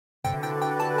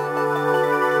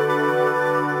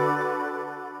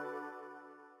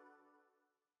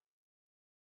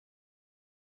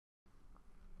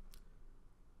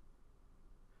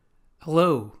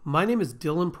Hello, my name is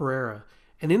Dylan Pereira,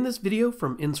 and in this video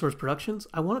from InSource Productions,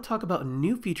 I want to talk about a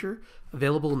new feature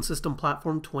available in System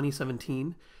Platform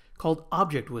 2017 called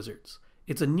Object Wizards.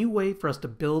 It's a new way for us to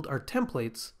build our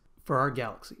templates for our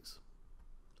galaxies.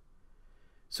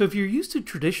 So if you're used to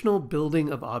traditional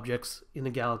building of objects in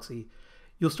a galaxy,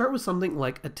 you'll start with something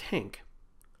like a tank.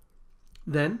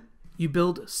 Then you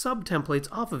build sub-templates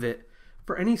off of it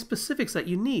for any specifics that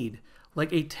you need,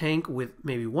 like a tank with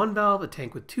maybe one valve, a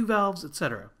tank with two valves,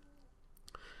 etc.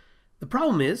 The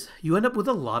problem is you end up with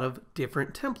a lot of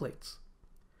different templates.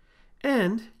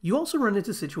 And you also run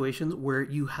into situations where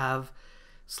you have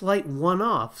slight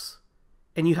one-offs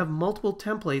and you have multiple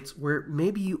templates where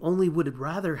maybe you only would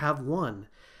rather have one.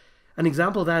 An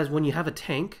example of that is when you have a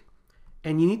tank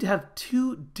and you need to have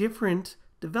two different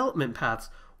development paths,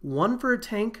 one for a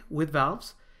tank with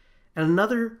valves and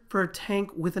another for a tank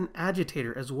with an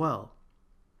agitator as well.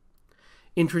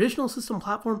 In traditional System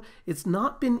Platform, it's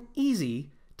not been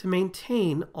easy to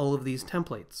maintain all of these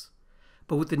templates.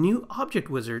 But with the new Object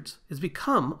Wizards, it's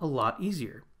become a lot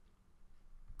easier.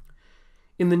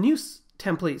 In the new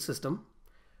template system,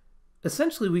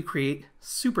 essentially we create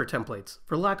super templates,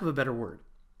 for lack of a better word.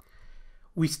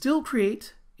 We still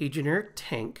create a generic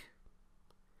tank,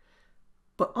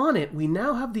 but on it we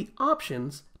now have the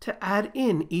options to add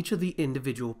in each of the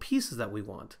individual pieces that we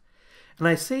want. And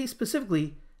I say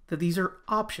specifically that these are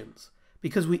options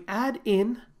because we add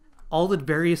in all the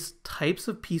various types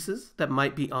of pieces that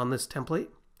might be on this template.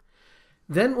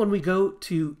 Then when we go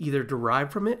to either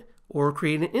derive from it or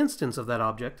create an instance of that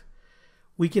object,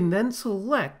 we can then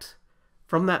select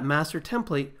from that master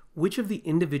template which of the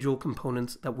individual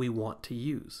components that we want to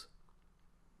use.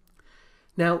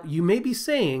 Now, you may be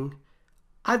saying,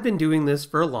 I've been doing this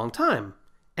for a long time.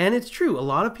 And it's true, a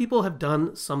lot of people have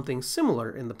done something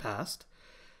similar in the past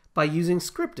by using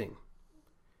scripting.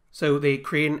 So they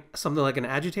create something like an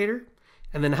agitator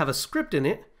and then have a script in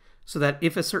it so that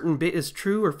if a certain bit is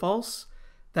true or false,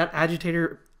 that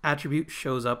agitator attribute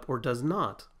shows up or does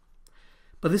not.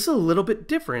 But this is a little bit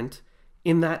different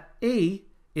in that A,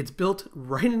 it's built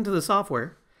right into the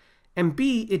software, and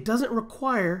B, it doesn't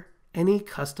require any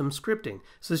custom scripting.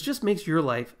 So this just makes your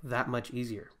life that much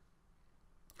easier.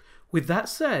 With that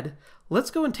said, let's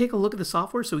go and take a look at the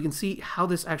software so we can see how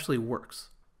this actually works.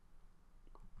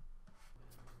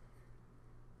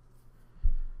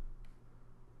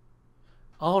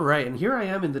 All right, and here I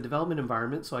am in the development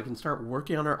environment so I can start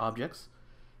working on our objects.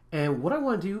 And what I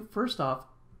want to do first off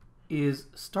is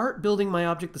start building my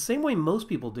object the same way most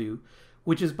people do,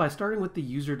 which is by starting with the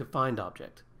user-defined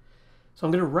object. So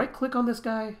I'm going to right-click on this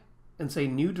guy and say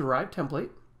New Derived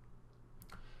Template.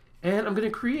 And I'm going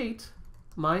to create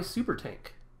my super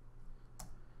tank.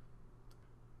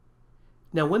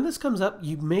 Now when this comes up,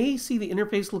 you may see the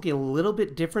interface looking a little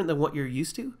bit different than what you're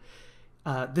used to.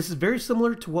 This is very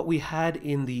similar to what we had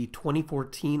in the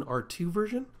 2014 R2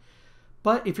 version,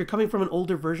 but if you're coming from an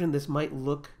older version, this might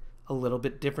look a little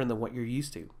bit different than what you're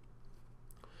used to.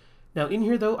 Now in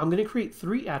here though, I'm going to create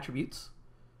three attributes.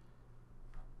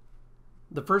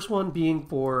 The first one being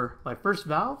for my first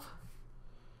valve.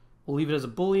 We'll leave it as a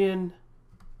Boolean.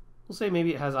 We'll say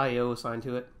maybe it has IO assigned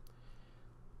to it.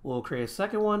 We'll create a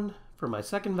second one for my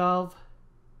second valve,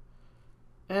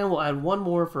 and we'll add one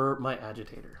more for my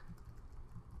agitator.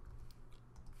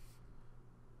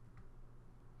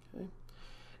 Okay.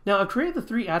 Now I've created the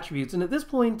three attributes, and at this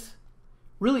point,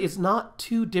 really it's not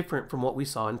too different from what we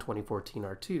saw in 2014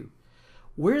 R2.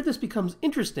 Where this becomes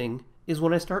interesting is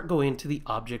when I start going to the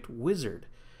Object Wizard.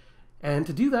 And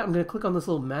to do that, I'm going to click on this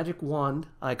little magic wand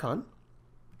icon.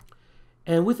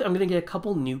 And with it, I'm going to get a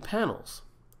couple new panels.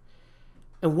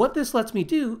 And what this lets me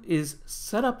do is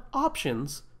set up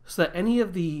options so that any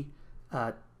of the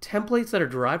templates that are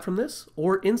derived from this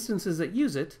or instances that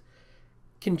use it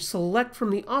can select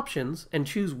from the options and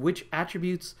choose which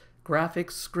attributes,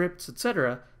 graphics, scripts,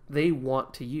 etc. they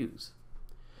want to use.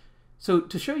 So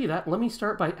to show you that, let me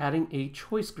start by adding a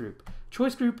choice group.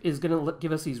 Choice group is going to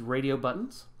give us these radio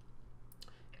buttons.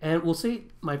 And we'll say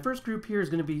my first group here is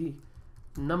going to be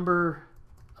number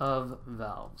of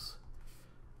valves.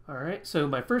 All right, so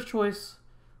my first choice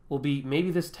will be maybe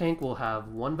this tank will have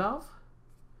one valve,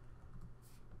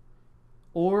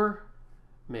 or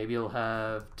maybe it'll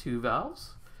have two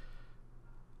valves,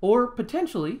 or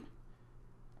potentially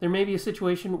there may be a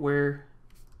situation where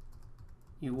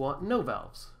you want no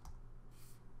valves.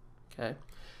 Okay,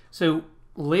 so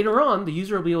later on the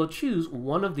user will be able to choose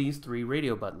one of these three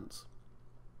radio buttons.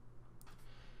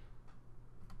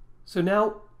 So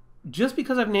now, just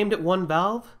because I've named it one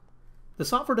valve, the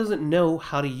software doesn't know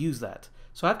how to use that.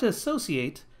 So I have to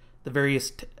associate the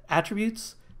various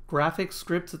attributes, graphics,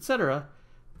 scripts, etc.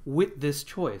 with this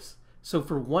choice. So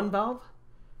for one valve,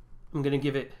 I'm going to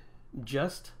give it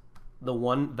just the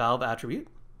one valve attribute.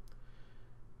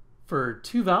 For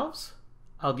two valves,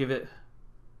 I'll give it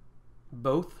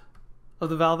both of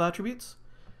the valve attributes.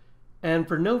 And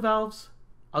for no valves,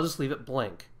 I'll just leave it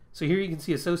blank. So here you can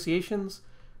see associations.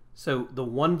 So the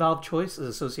one valve choice is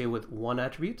associated with one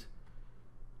attribute,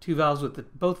 two valves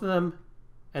with both of them,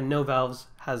 and no valves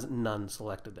has none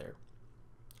selected there.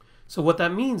 So what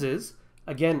that means is,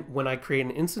 again, when I create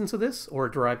an instance of this or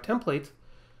a derived template,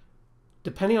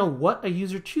 depending on what a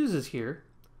user chooses here,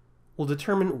 will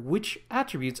determine which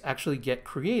attributes actually get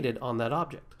created on that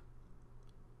object.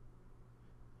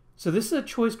 So this is a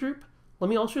choice group. Let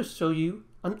me also show you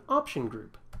an option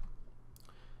group.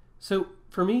 So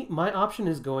for me, my option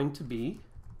is going to be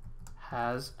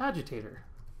has agitator.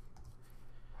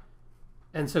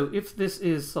 And so if this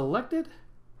is selected,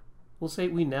 we'll say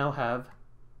we now have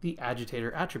the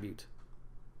agitator attribute.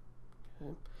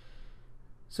 Okay.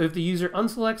 So if the user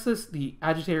unselects this, the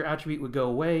agitator attribute would go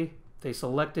away. If they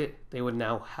select it, they would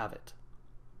now have it.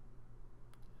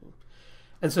 Okay.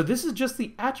 And so this is just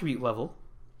the attribute level,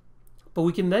 but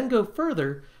we can then go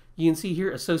further. You can see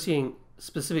here associating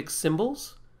specific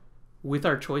symbols with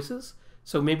our choices.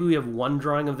 So maybe we have one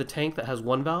drawing of the tank that has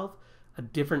one valve, a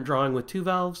different drawing with two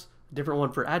valves, a different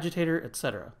one for agitator,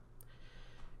 etc.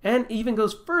 And even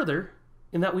goes further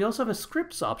in that we also have a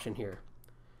scripts option here.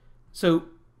 So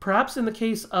perhaps in the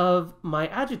case of my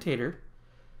agitator,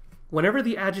 whenever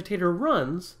the agitator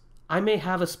runs, I may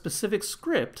have a specific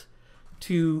script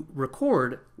to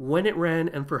record when it ran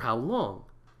and for how long.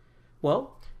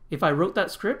 Well, if I wrote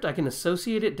that script, I can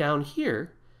associate it down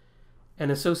here and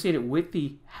associate it with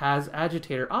the has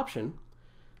agitator option,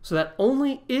 so that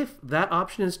only if that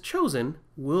option is chosen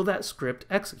will that script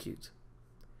execute.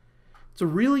 It's a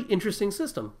really interesting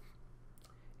system.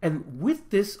 And with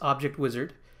this object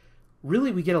wizard,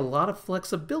 really we get a lot of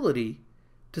flexibility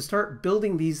to start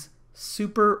building these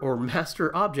super or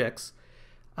master objects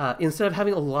instead of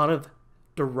having a lot of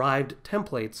derived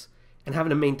templates and having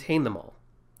to maintain them all.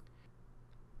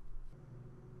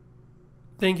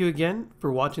 Thank you again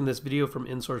for watching this video from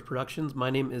InSource Productions. My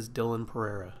name is Dylan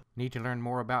Pereira. Need to learn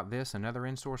more about this and other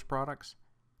InSource products?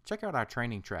 Check out our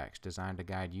training tracks designed to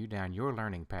guide you down your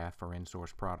learning path for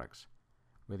InSource products.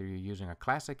 Whether you're using a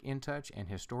classic InTouch and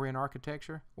Historian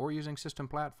architecture or using System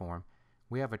Platform,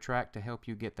 we have a track to help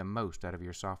you get the most out of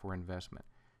your software investment.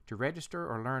 To register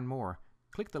or learn more,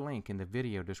 click the link in the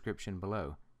video description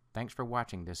below. Thanks for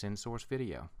watching this InSource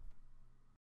video.